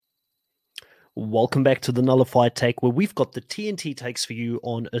Welcome back to the Nullified Take, where we've got the TNT takes for you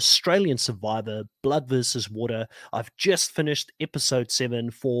on Australian Survivor Blood versus Water. I've just finished episode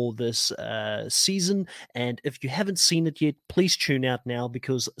 7 for this season, and if you haven't seen it yet, please tune out now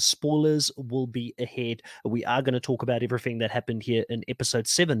because spoilers will be ahead. We are going to talk about everything that happened here in episode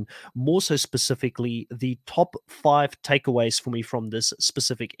 7, more so specifically the top 5 takeaways for me from this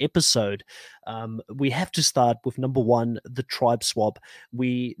specific episode. We have to start with number 1, the tribe swap.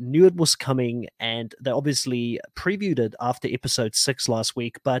 We knew it was coming, and they obviously previewed it after episode 6 last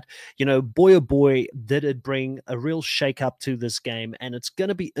week. But, boy oh boy, did it bring a real shake up to this game. And it's going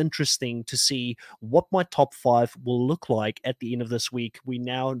to be interesting to see what my top 5 will look like at the end of this week. We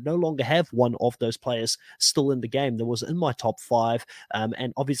now no longer have one of those players still in the game that was in my top 5.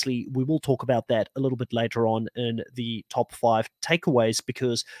 And obviously, we will talk about that a little bit later on in the top 5 takeaways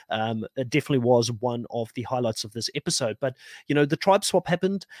because it definitely was one of the highlights of this episode. But, the tribe swap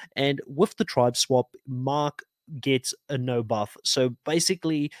happened. And with the tribe swap, Mark gets a no buff. So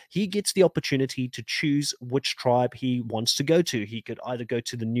basically, he gets the opportunity to choose which tribe he wants to go to. He could either go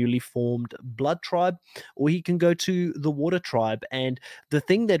to the newly formed Blood tribe or he can go to the Water tribe. And the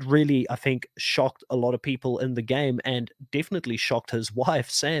thing that really, I think, shocked a lot of people in the game and definitely shocked his wife,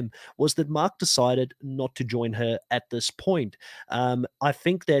 Sam, was that Mark decided not to join her at this point. I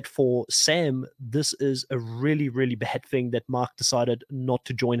think that for Sam, this is a really, really bad thing that Mark decided not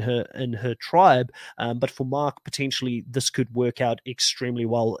to join her in her tribe. But for Mark, potentially this could work out extremely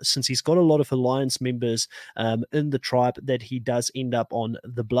well since he's got a lot of alliance members in the tribe that he does end up on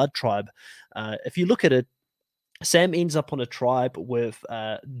the Blood tribe. If you look at it, Sam ends up on a tribe with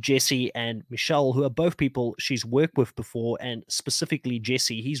Jesse and Michelle, who are both people she's worked with before, and specifically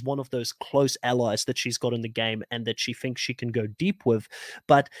Jesse. He's one of those close allies that she's got in the game and that she thinks she can go deep with,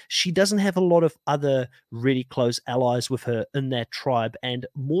 but she doesn't have a lot of other really close allies with her in that tribe. And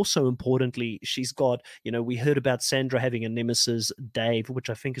more so importantly, she's got, we heard about Sandra having a nemesis, Dave, which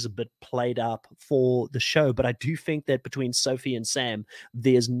I think is a bit played up for the show, but I do think that between Sophie and Sam,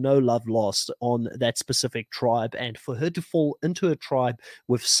 there's no love lost on that specific tribe. And for her to fall into a tribe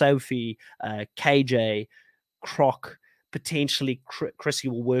with Sophie, KJ, Croc, potentially Chrissy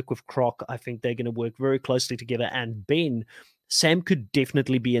will work with Croc. I think they're going to work very closely together. And Ben, Sam could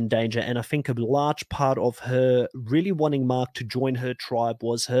definitely be in danger. And I think a large part of her really wanting Mark to join her tribe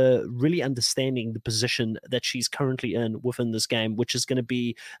was her really understanding the position that she's currently in within this game, which is going to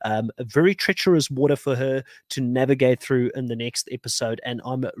be a very treacherous water for her to navigate through in the next episode. And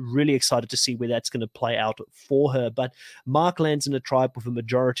I'm really excited to see where that's going to play out for her. But Mark lands in a tribe with a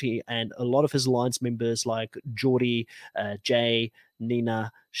majority, and a lot of his alliance members like Geordie, Jay,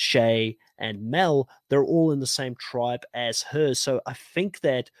 Nina, Shay, and Mel, they're all in the same tribe as her. So I think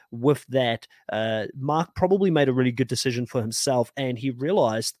that with that, Mark probably made a really good decision for himself. And he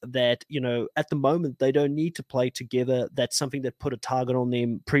realized that, at the moment, they don't need to play together. That's something that put a target on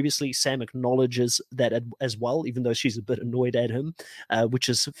them. Previously, Sam acknowledges that as well, even though she's a bit annoyed at him, which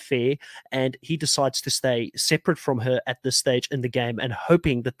is fair. And he decides to stay separate from her at this stage in the game and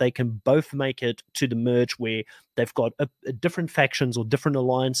hoping that they can both make it to the merge where they've got different factions or different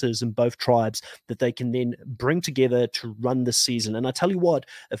alliances in both tribes that they can then bring together to run the season. And I tell you what,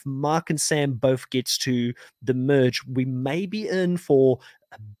 if Mark and Sam both gets to the merge, we may be in for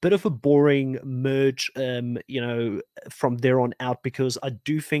a bit of a boring merge, from there on out, because I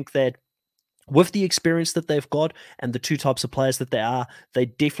do think that with the experience that they've got and the two types of players that they are, they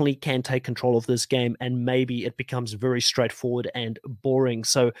definitely can take control of this game, and maybe it becomes very straightforward and boring.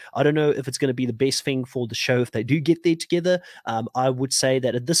 So I don't know if it's going to be the best thing for the show if they do get there together. I would say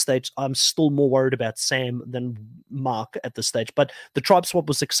that at this stage, I'm still more worried about Sam than Mark at this stage. But the tribe swap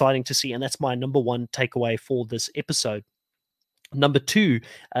was exciting to see, and that's my number 1 takeaway for this episode. Number 2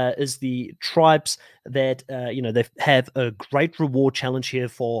 is the tribes that, they have a great reward challenge here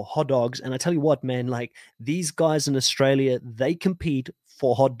for hot dogs. And I tell you what, man, like these guys in Australia, they compete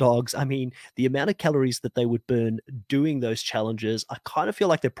for hot dogs. I mean, the amount of calories that they would burn doing those challenges, I kind of feel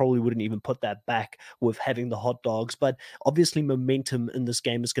like they probably wouldn't even put that back with having the hot dogs. But obviously, momentum in this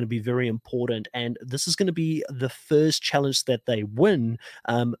game is going to be very important. And this is going to be the first challenge that they win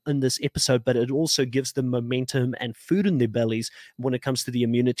in this episode, but it also gives them momentum and food in their bellies when it comes to the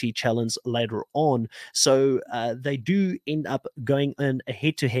immunity challenge later on. So they do end up going in a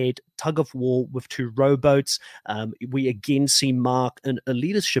head-to-head tug of war with two rowboats. We again see Mark in a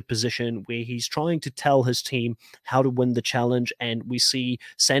leadership position where he's trying to tell his team how to win the challenge, and we see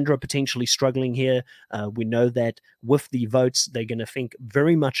Sandra potentially struggling here. We know that with the votes, they're going to think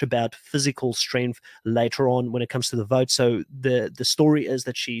very much about physical strength later on when it comes to the vote. So the story is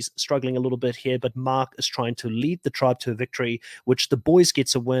that she's struggling a little bit here, but Mark is trying to lead the tribe to a victory, which the boys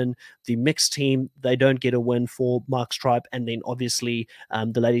gets a win. The mixed team, they don't get a win for Mark's tribe, and then obviously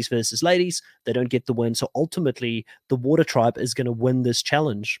the ladies versus ladies, they don't get the win. So ultimately, the water tribe is going to win this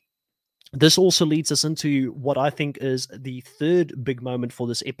challenge. This also leads us into what I think is the third big moment for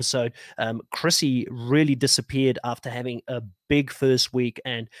this episode. Chrissy really disappeared after having a big first week,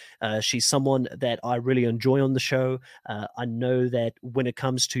 and she's someone that I really enjoy on the show. I know that when it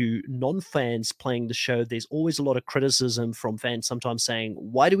comes to non-fans playing the show, there's always a lot of criticism from fans sometimes saying,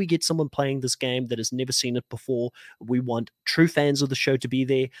 why do we get someone playing this game that has never seen it before? We want true fans of the show to be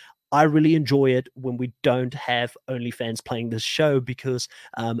there. I really enjoy it when we don't have only fans playing this show, because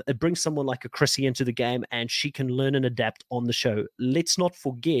it brings someone like a Chrissy into the game and she can learn and adapt on the show. Let's not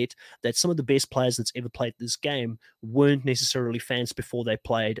forget that some of the best players that's ever played this game weren't necessarily fans before they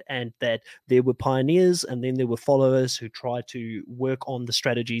played, and that there were pioneers and then there were followers who tried to work on the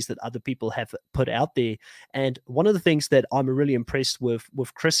strategies that other people have put out there. And one of the things that I'm really impressed with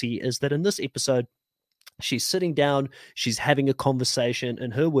Chrissy is that in this episode, she's sitting down, she's having a conversation.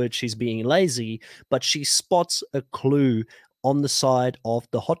 In her words, she's being lazy, but she spots a clue on the side of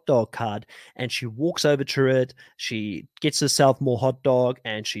the hot dog card, and she walks over to it. She gets herself more hot dog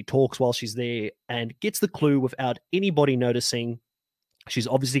and she talks while she's there and gets the clue without anybody noticing. She's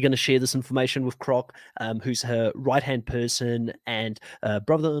obviously going to share this information with Croc, who's her right-hand person and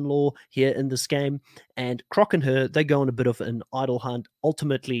brother-in-law here in this game. And Croc and her, they go on a bit of an idle hunt,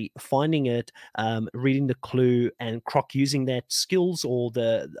 ultimately finding it, reading the clue, and Croc using that skills, or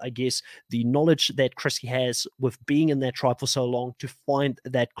I guess, the knowledge that Chrissy has with being in that tribe for so long to find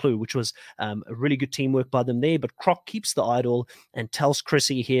that clue, which was a really good teamwork by them there. But Croc keeps the idol and tells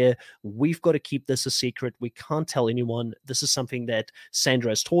Chrissy here, we've got to keep this a secret. We can't tell anyone. This is something that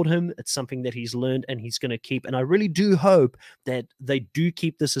Sandra has taught him. It's something that he's learned and he's going to keep. And I really do hope that they do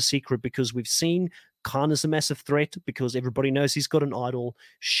keep this a secret, because we've seen Khan is a massive threat because everybody knows he's got an idol.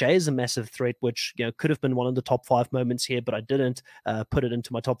 Shay is a massive threat, which could have been one of the top 5 moments here, but I didn't put it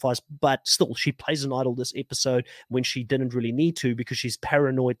into my top 5. But still, she plays an idol this episode when she didn't really need to, because she's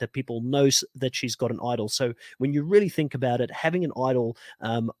paranoid that people knows that she's got an idol. So when you really think about it, having an idol,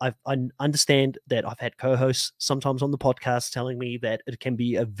 I understand that I've had co-hosts sometimes on the podcast telling me that it can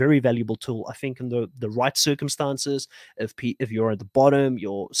be a very valuable tool. I think in the right circumstances, if you're at the bottom,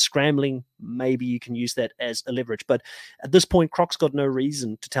 you're scrambling, maybe you can use that as a leverage. But at this point, Croc's got no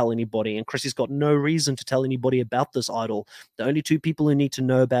reason to tell anybody, and Chrissy's got no reason to tell anybody about this idol. The only 2 people who need to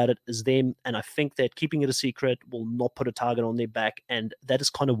know about it is them, and I think that keeping it a secret will not put a target on their back, and that is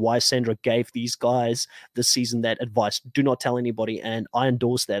kind of why Sandra gave these guys this season that advice: do not tell anybody, and I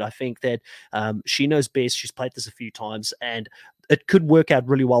endorse that. I think that she knows best. She's played this a few times, and it could work out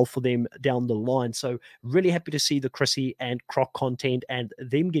really well for them down the line. So really happy to see the Chrissy and Croc content and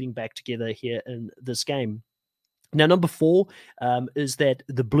them getting back together here in this game. Now, number 4 is that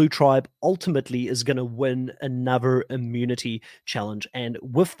the Blue Tribe ultimately is going to win another immunity challenge. And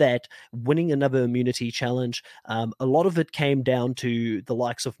with that, winning another immunity challenge, a lot of it came down to the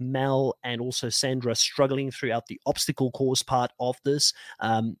likes of Mel and also Sandra struggling throughout the obstacle course part of this.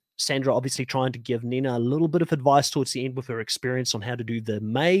 Sandra obviously trying to give Nina a little bit of advice towards the end with her experience on how to do the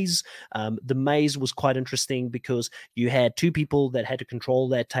maze. The maze was quite interesting because you had 2 people that had to control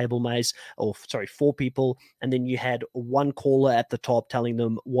that table maze, or sorry, 4 people, and then you had one caller at the top telling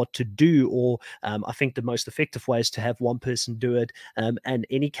them what to do, or I think the most effective way is to have one person do it. In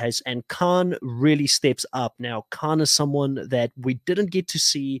any case, and Khan really steps up. Now, Khan is someone that we didn't get to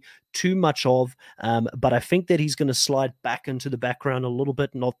see too much of, but I think that he's going to slide back into the background a little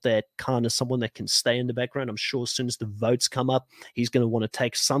bit. Not that Khan is someone that can stay in the background. I'm sure as soon as the votes come up, he's going to want to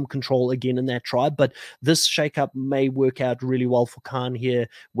take some control again in that tribe. But this shakeup may work out really well for Khan here,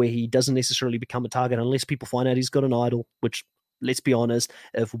 where he doesn't necessarily become a target unless people find out he's got an idol, which, let's be honest,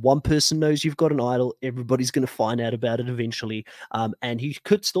 if one person knows you've got an idol, everybody's going to find out about it eventually. And he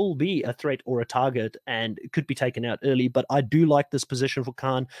could still be a threat or a target and could be taken out early. But I do like this position for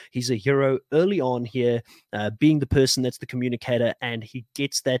Khan. He's a hero early on here, being the person that's the communicator, and he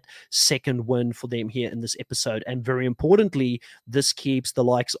gets that second win for them here in this episode. And very importantly, this keeps the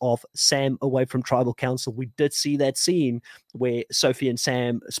likes of Sam away from Tribal Council. We did see that scene where Sophie and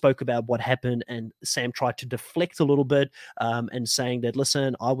Sam spoke about what happened, and Sam tried to deflect a little bit, and saying that,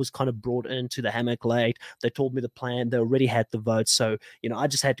 listen, I was kind of brought into the hammock late. They told me the plan. They already had the vote. So, I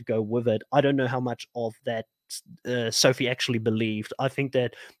just had to go with it. I don't know how much of that Sophie actually believed. I think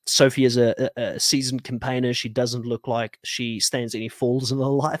that Sophie is a seasoned campaigner. She doesn't look like she stands any falls in her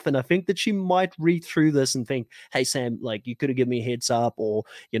life. And I think that she might read through this and think, hey, Sam, like, you could have given me a heads up, or,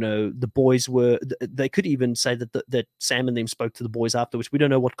 the boys were, they could even say that Sam and them spoke to the boys afterwards. We don't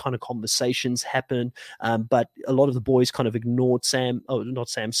know what kind of conversations happened, but a lot of the boys kind of ignored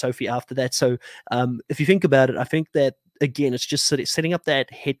Sophie after that. So if you think about it, I think that, again, it's just setting up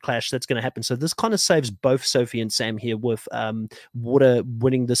that head clash that's going to happen. So this kind of saves both Sophie and Sam here with Water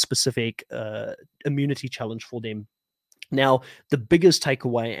winning the specific immunity challenge for them. Now, the biggest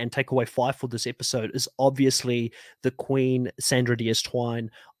takeaway and takeaway 5 for this episode is obviously the Queen, Sandra Diaz Twine,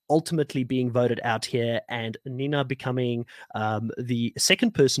 ultimately being voted out here, and Nina becoming the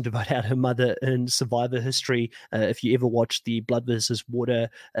second person to vote out her mother in Survivor history. If you ever watched the Blood versus Water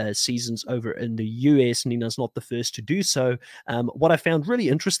seasons over in the US, Nina's not the first to do so. What I found really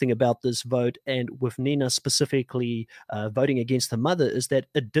interesting about this vote, and with Nina specifically voting against her mother, is that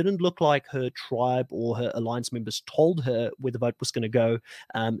it didn't look like her tribe or her alliance members told her where the vote was going to go,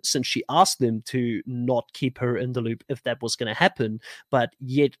 since she asked them to not keep her in the loop if that was going to happen. But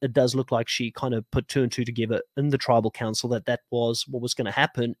yet it does look like she kind of put 2 and 2 together in the tribal council that was what was going to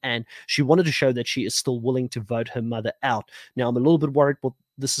happen, and she wanted to show that she is still willing to vote her mother out. Now, I'm a little bit worried what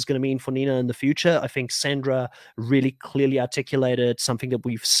this is going to mean for Nina in the future. I think Sandra really clearly articulated something that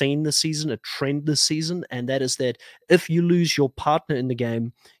we've seen this season, a trend this season, and that is that if you lose your partner in the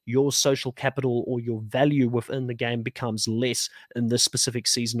game, your social capital or your value within the game becomes less in this specific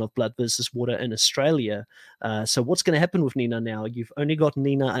season of Blood versus Water in Australia. So what's going to happen with Nina now? You've only got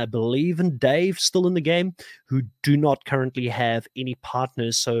Nina, I believe, and Dave still in the game, who do not currently have any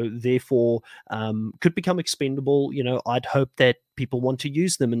partners, so therefore could become expendable. I'd hope that people want to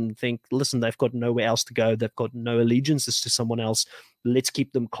use them and think, listen, they've got nowhere else to go. They've got no allegiances to someone else. Let's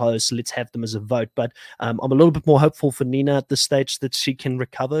keep them close. Let's have them as a vote. But I'm a little bit more hopeful for Nina at this stage that she can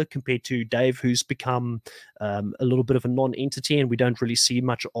recover compared to Dave, who's become a little bit of a non-entity, and we don't really see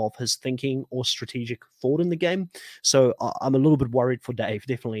much of his thinking or strategic thought in the game. So I'm a little bit worried for Dave,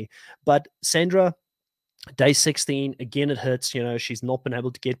 definitely. But Sandra, day 16, again, it hurts. She's not been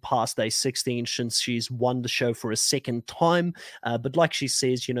able to get past day 16 since she's won the show for a second time. But like she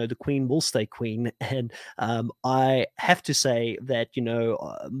says, the queen will stay queen. And I have to say that,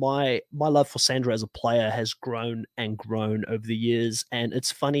 my love for Sandra as a player has grown and grown over the years. And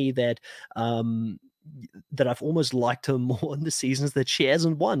it's funny that that I've almost liked her more in the seasons that she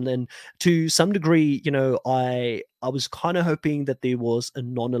hasn't won. And to some degree, I was kind of hoping that there was a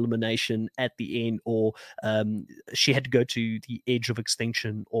non-elimination at the end, or she had to go to the edge of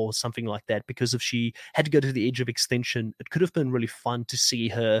extinction or something like that. Because if she had to go to the edge of extinction, it could have been really fun to see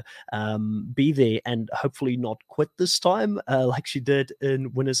her be there and hopefully not quit this time, like she did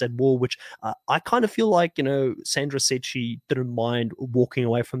in Winners at War, which I kind of feel like, Sandra said she didn't mind walking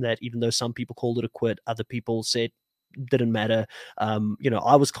away from that, even though some people called it a quit. Other people said didn't matter.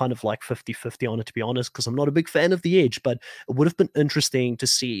 I was kind of like 50-50 on it, to be honest, because I'm not a big fan of the edge, but it would have been interesting to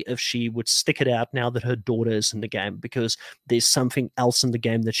see if she would stick it out now that her daughter is in the game, because there's something else in the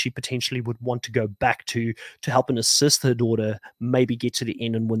game that she potentially would want to go back to help and assist her daughter maybe get to the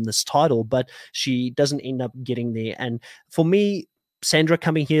end and win this title, but she doesn't end up getting there. And for me, Sandra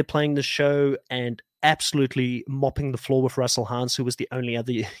coming here, playing the show, and absolutely mopping the floor with Russell Hantz, who was the only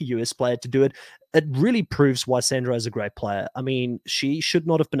other US player to do it, it really proves why Sandra is a great player. I mean, she should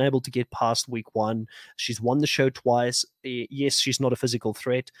not have been able to get past week 1. She's won the show twice. Yes, she's not a physical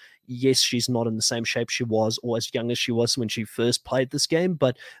threat. Yes, she's not in the same shape she was or as young as she was when she first played this game,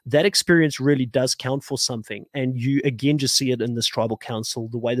 but that experience really does count for something. And you, again, just see it in this tribal council,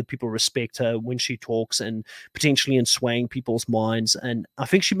 the way that people respect her when she talks and potentially in swaying people's minds. And I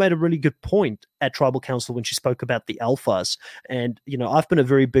think she made a really good point at tribal council when she spoke about the alphas. And, I've been a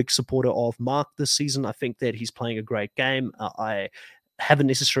very big supporter of Mark this season. I think that he's playing a great game. I haven't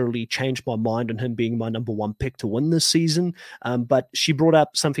necessarily changed my mind on him being my number 1 pick to win this season. But she brought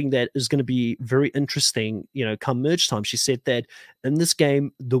up something that is going to be very interesting, come merge time. She said that in this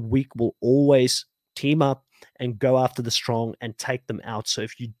game, the weak will always team up and go after the strong and take them out. So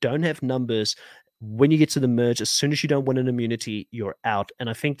if you don't have numbers, when you get to the merge, as soon as you don't win an immunity, you're out. And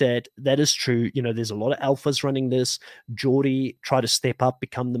I think that is true. There's a lot of alphas running this. Geordie tried to step up,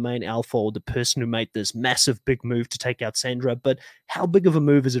 become the main alpha, or the person who made this massive big move to take out Sandra. But how big of a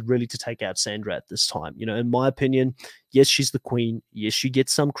move is it really to take out Sandra at this time? In my opinion, yes, she's the queen. Yes, she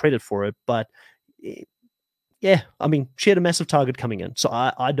gets some credit for it, but Yeah, I mean, she had a massive target coming in, so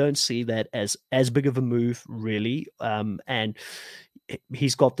I don't see that as big of a move, really. And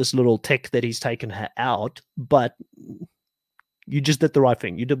he's got this little tick that he's taken her out, but you just did the right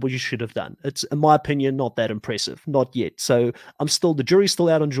thing. You did what you should have done. It's, in my opinion, not that impressive, not yet. So the jury's still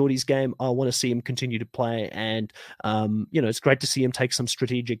out on Geordie's game. I want to see him continue to play, and it's great to see him take some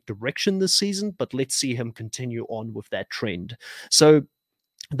strategic direction this season. But let's see him continue on with that trend. So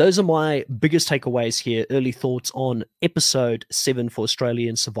those are my biggest takeaways here. Early thoughts on episode 7 for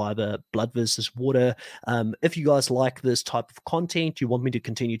Australian Survivor Blood versus Water. If you guys like this type of content, you want me to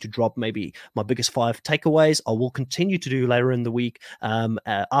continue to drop maybe my biggest 5 takeaways, I will continue to do later in the week.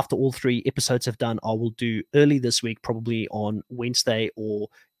 After all 3 episodes have done, I will do early this week, probably on Wednesday, or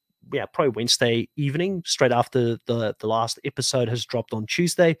probably Wednesday evening, straight after the last episode has dropped on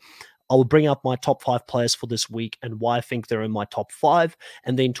Tuesday. I will bring up my top 5 players for this week and why I think they're in my top 5.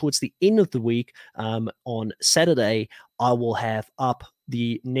 And then towards the end of the week, on Saturday, I will have up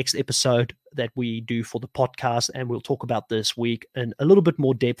the next episode that we do for the podcast, and we'll talk about this week in a little bit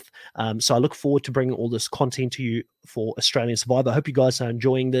more depth. So I look forward to bringing all this content to you for Australian Survivor. I hope you guys are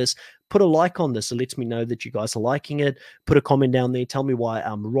enjoying this. Put a like on this. It lets me know that you guys are liking it. Put a comment down there. Tell me why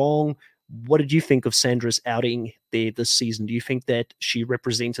I'm wrong. What did you think of Sandra's outing there this season? Do you think that she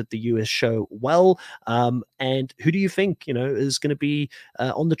represented the US show well? And who do you think, is going to be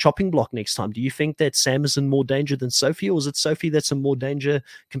on the chopping block next time? Do you think that Sam is in more danger than Sophie, or is it Sophie that's in more danger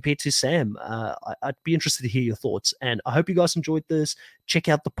compared to Sam? I'd be interested to hear your thoughts. And I hope you guys enjoyed this. Check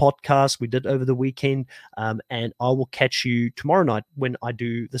out the podcast we did over the weekend. And I will catch you tomorrow night when I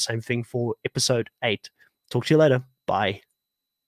do the same thing for episode 8. Talk to you later. Bye.